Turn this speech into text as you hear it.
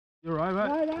You're right, mate.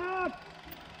 Right up!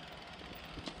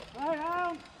 Right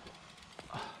out!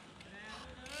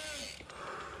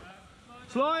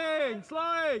 Slowing!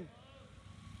 Slowing!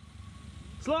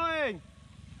 Slowing!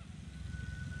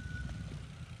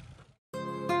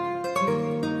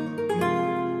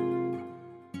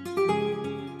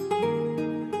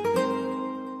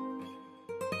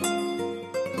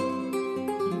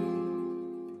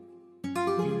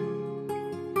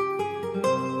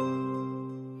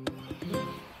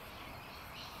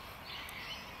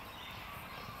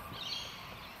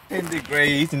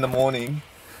 Degrees in the morning,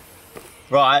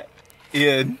 right,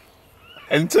 Ian,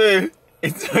 and 2,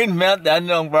 it's doing Mount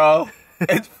Dandenong, bro.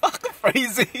 It's fucking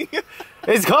freezing.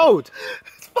 It's cold!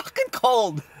 It's fucking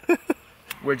cold.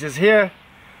 We're just here,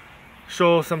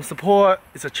 show some support.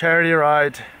 It's a charity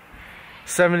ride,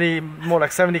 more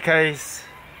like 70 Ks,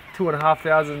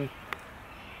 2,500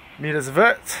 meters of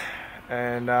it,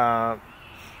 and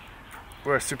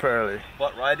we're super early.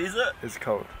 What ride is it? It's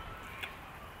cold.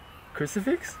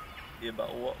 Crucifix? Yeah,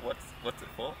 but what's it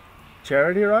for?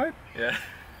 Charity ride? Yeah.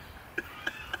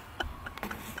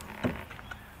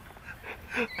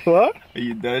 What? Are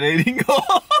you donating?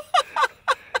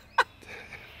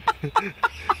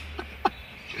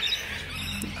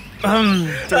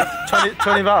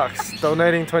 20 bucks.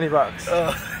 Donating 20 bucks.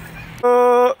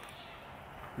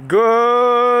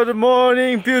 Good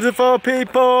morning, beautiful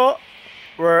people.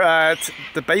 We're at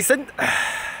the basin.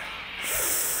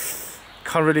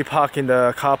 Can't really park in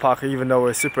the car park even though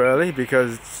we're super early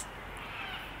because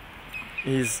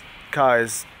his car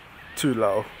is too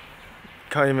low.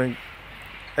 Can't even.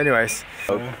 Anyways,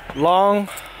 long,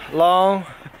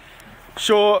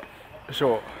 short.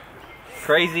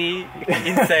 Crazy,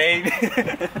 insane.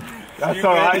 That's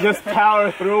alright, just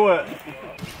power through it.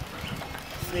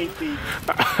 Sleepy.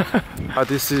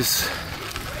 This is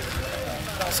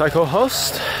cycle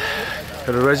host.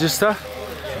 Gotta register.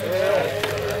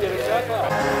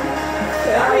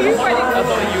 Are you riding? I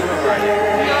thought you were riding.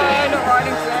 No, not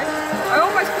riding today. I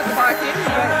almost put the bike in,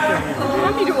 but I'm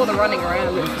happy to do all the running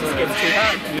around. It just gets too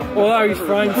hard. Although he's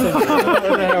frame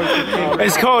sensitive.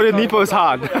 It's called a Nipo's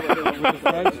hard. And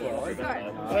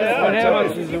how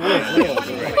much is the week?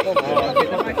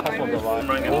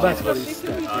 Well, that's what he's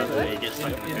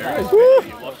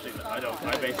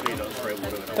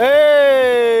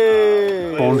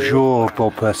Hey! Bonjour, beau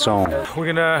poisson. We're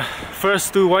gonna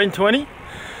first do 120,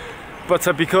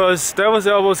 but because that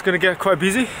was gonna get quite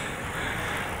busy.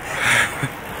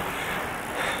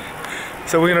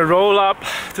 So we're gonna roll up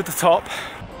to the top.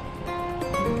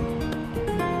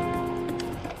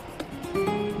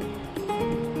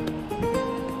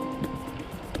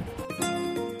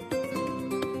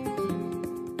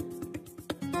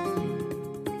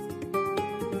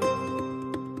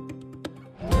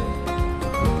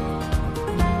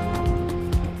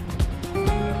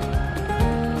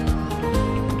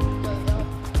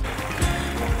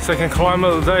 Second climb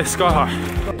of the day, sky high.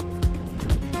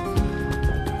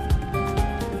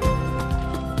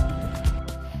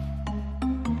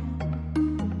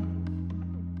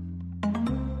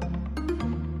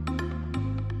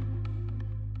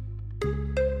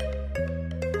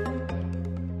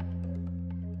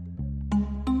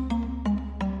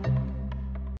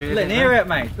 Letting air out,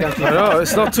 mate. No,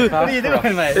 it's not too. What are you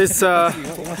doing, mate? It's on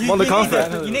the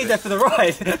comfort. You need that for the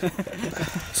ride.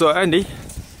 So Andy,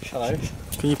 Hello.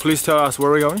 can you please tell us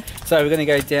where we're going? So we're going to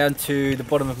go down to the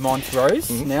bottom of Montrose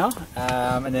now,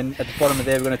 and then at the bottom of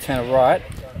there we're going to turn a right,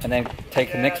 and then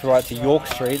take the next right to York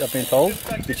Street, I've been told,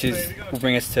 which will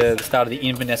bring us to the start of the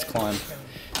Inverness climb.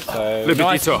 So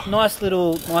nice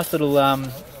little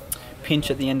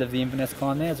pinch at the end of the Inverness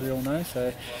climb there, as we all know.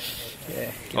 So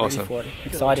yeah, get awesome. ready for it.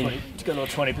 Exciting. It's got a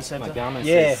little 20%. My garment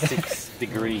Yeah. says 6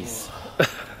 degrees.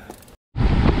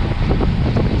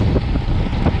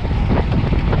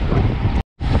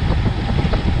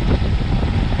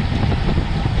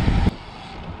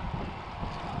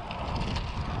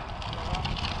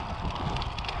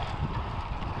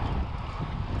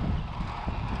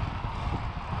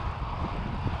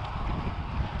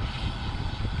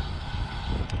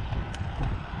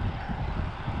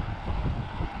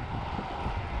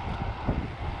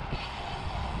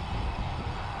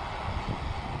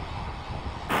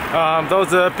 That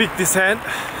was a big descent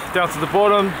down to the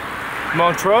bottom,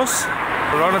 Montrose.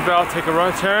 Roundabout, take a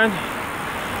right turn.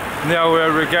 Now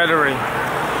we're regathering.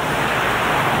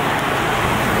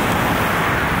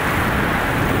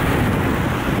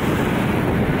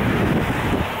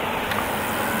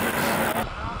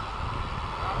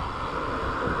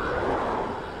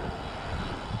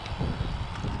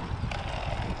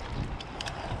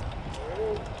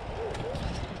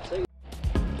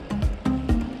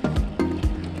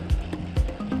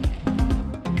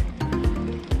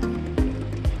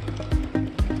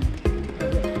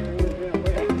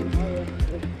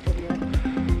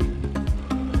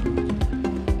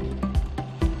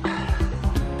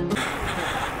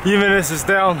 Evenus is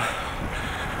down.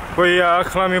 We are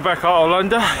climbing back out of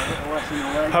London.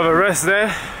 Have a rest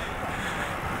there.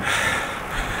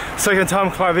 Second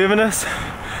time climb Evenus.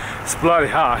 It's bloody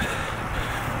hard.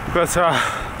 But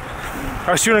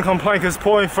I shouldn't complain because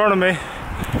Paul in front of me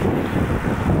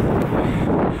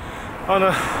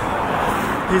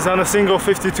he's on a single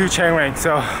 52 chain rank,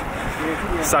 so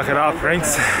suck it up,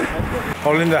 Rinks.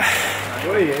 Hold in there.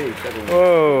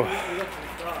 Whoa.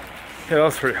 Yeah, that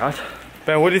was pretty hard.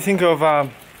 Ben, what do you think of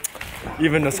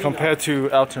Evenus compared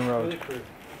to Elton Road?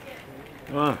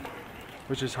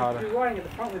 Which is harder?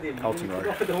 Elton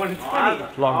Road.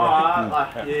 Longer.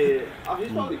 Yeah.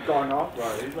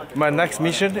 My next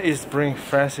mission is bring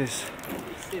Francis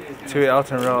to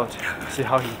Elton Road. See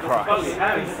how he cries.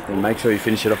 And make sure you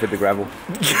finish it off with the gravel.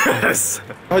 Yes!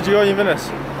 How'd you go in Venice?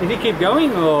 Did he keep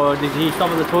going or did he stop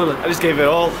at the toilet? I just gave it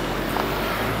all.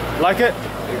 Like it?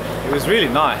 It was really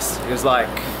nice. It was like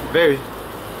very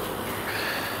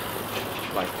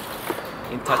like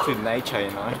in touch with nature,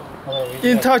 you know.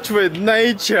 In touch with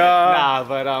nature! Nah,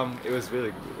 but it was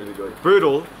really good.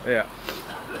 Brutal. Yeah.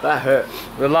 That hurt.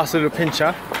 The last little pinch,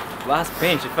 huh? Last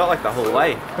pinch, it felt like the whole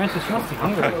way. Francis must be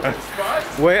hungry.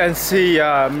 Wait and see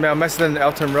Mount Massillon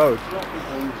Elton Road.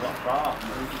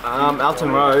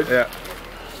 Elton Road. Yeah.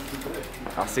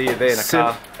 I'll see you there in a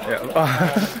car.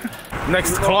 Yeah.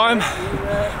 Next climb,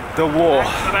 the wall.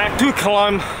 2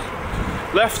 climb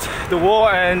left, the wall,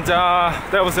 and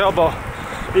that was elbow.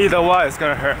 Either way, it's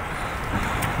gonna hurt.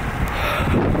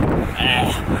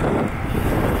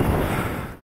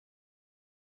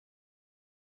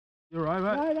 You alright,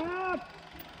 mate? Right up!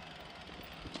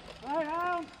 Right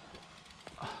up!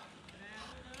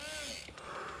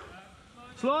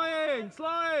 Slowing!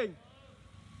 Slowing!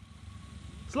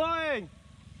 Slowing!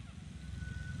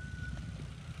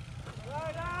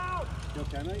 Right out! You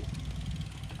okay, mate?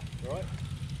 You alright?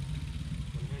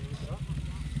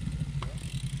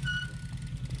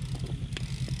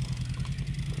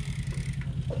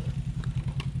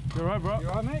 You alright, bro? You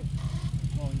alright, mate?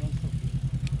 Oh, you don't stop.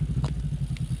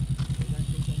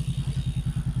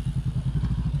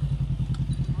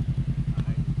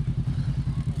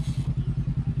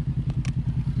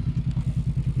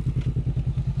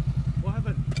 What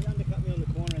happened? He undercut me on the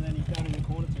corner and then he got in the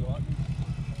corner too hard.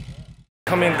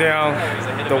 Coming down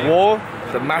the wall,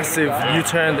 the massive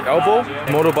U-turn, the elbow,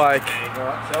 motorbike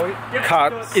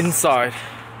cut inside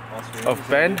of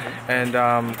Ben, and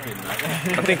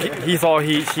I think he thought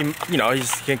he you know, he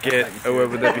can get away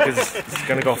with it because it's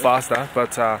gonna go faster,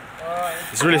 but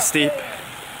it's really steep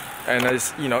and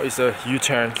it's, you know, it's a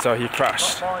U-turn, so he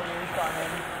crashed.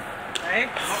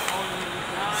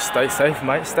 Stay safe,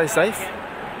 mate, stay safe.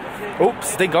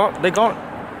 Oops, they gone.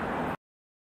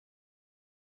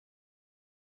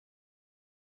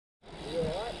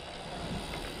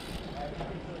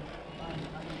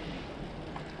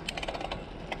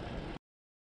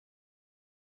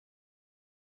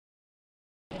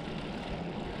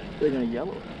 They're gonna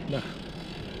yellow. No.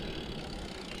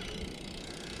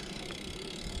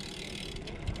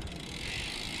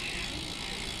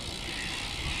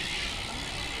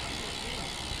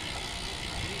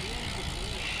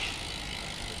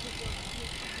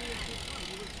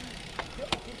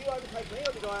 Did you overtake me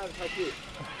or did I overtake you?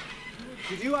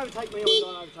 Did you overtake me or did I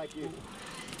overtake you?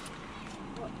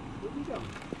 What? Where did you go?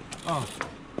 Oh.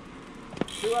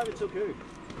 Who overtook who?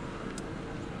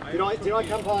 Did I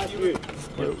come past you?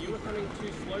 You were coming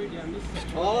too slow down this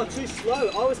section. Oh, too slow.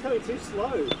 I was coming too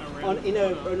slow in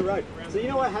a road. So you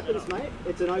know what happens, mate?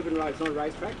 It's an open road, it's not a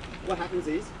racetrack. What happens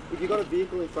is, if you've got a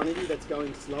vehicle in front of you that's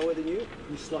going slower than you,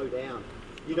 you slow down.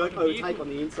 You don't overtake on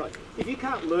the inside. If you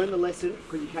can't learn the lesson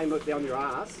because you came up down your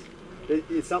ass,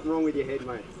 there's something wrong with your head,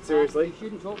 mate. Seriously. You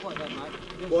shouldn't talk like that,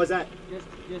 mate. Why is that? Just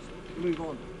move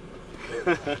on.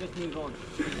 Just move on.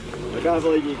 I can't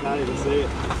believe you can't even see it.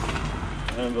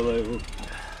 Unbelievable.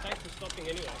 Thanks for stopping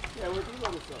anyway. Yeah, we did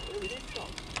want to stop. We did stop.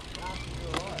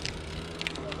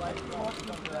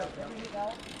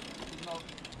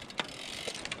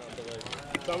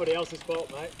 Somebody else's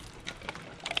fault, mate.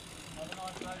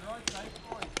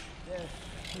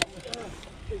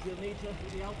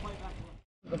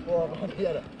 Before I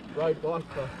had a road bike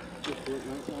for.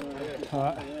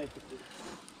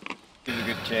 Give it a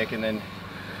good check and then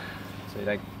so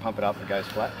they pump it up and it goes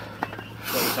flat.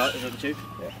 Is that the tube?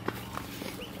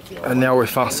 Yeah. And now we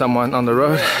found someone on the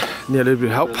road, need a little bit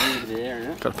of help.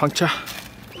 Got a puncture.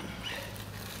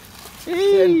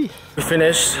 We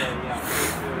finished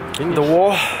the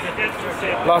wall,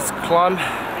 last climb,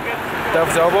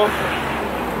 Devil's Elbow.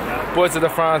 Boys at the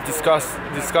front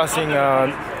discussing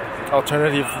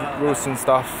alternative routes and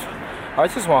stuff. I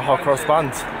just want hot cross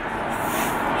buns.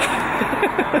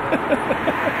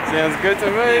 Sounds good to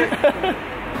me.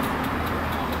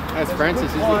 That's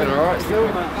Francis, he's looking alright still.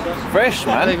 Fresh,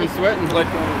 man. Not even sweating. Like,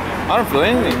 I don't feel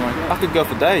anything. Like, I could go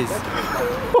for days.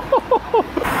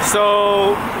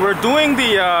 So we're doing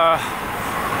the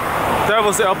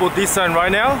Devil's Elbow descent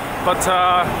right now, but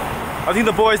I think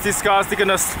the boys discussed they're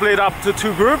gonna split up to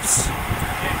 2 groups.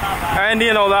 Andy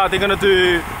and all that, they're gonna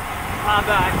do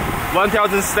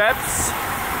 1,000 steps,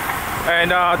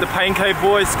 and the Pain Cave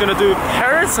boys gonna do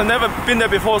Paris. I've never been there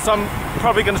before, so I'm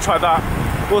probably gonna try that.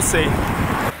 We'll see.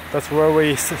 That's where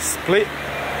we split.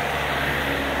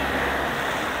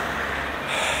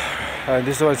 And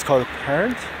this one is called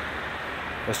Parent.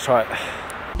 Let's try it.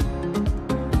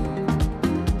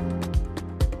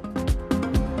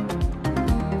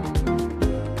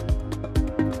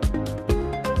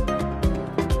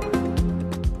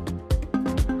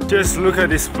 Just look at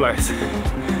this place.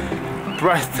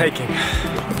 Breathtaking.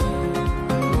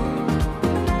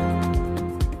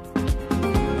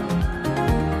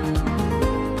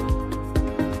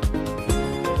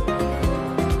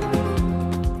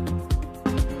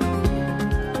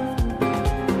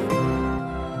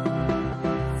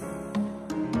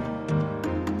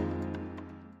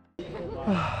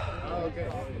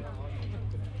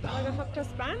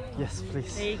 Yes,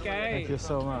 please. There you go. Thank you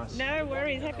so much. No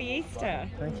worries. Happy Easter.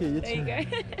 Thank you. You There you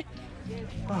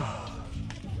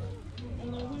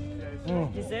go.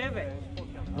 Deserve it.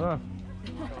 Oh.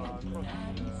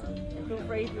 Feel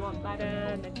free if you want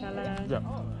butter, Nutella,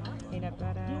 peanut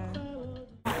butter.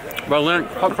 Well learnt,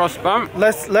 hot cross bump.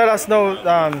 Let us know.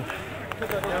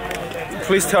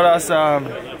 Please tell us.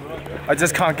 I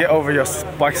just can't get over your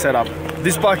bike setup.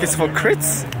 This bike is for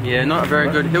crits. Yeah, not a very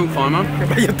good hill climber.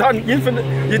 But you've done infinite.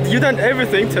 You've done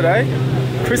everything today.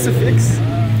 Crucifix.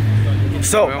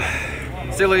 So. Well,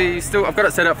 still, I've got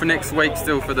it set up for next week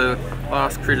still for the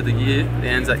last crit of the year, the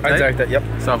Anzac Day. Anzac Day, yep.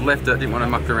 So I've left it, didn't want to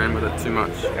muck around with it too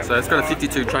much. So it's got a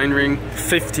 52 chain ring.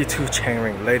 52 chain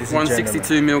ring, ladies and gentlemen.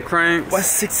 162 mil cranks.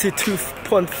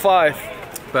 162.5.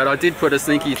 But I did put a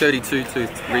sneaky 32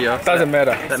 tooth rear. So Doesn't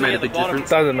matter. That made a big difference.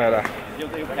 Doesn't matter. You'll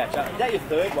catch up. Is that your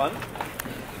 3rd one?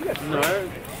 No.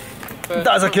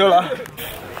 That's a killer.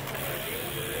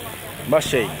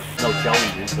 Mushy. No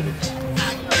challenges, but it's...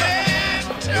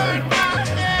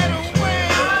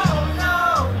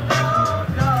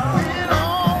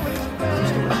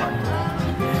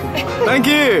 Thank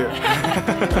you.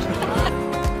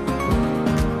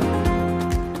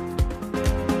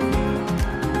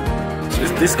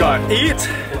 This guy, eat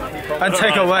and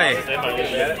take away.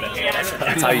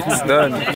 That's how it's done.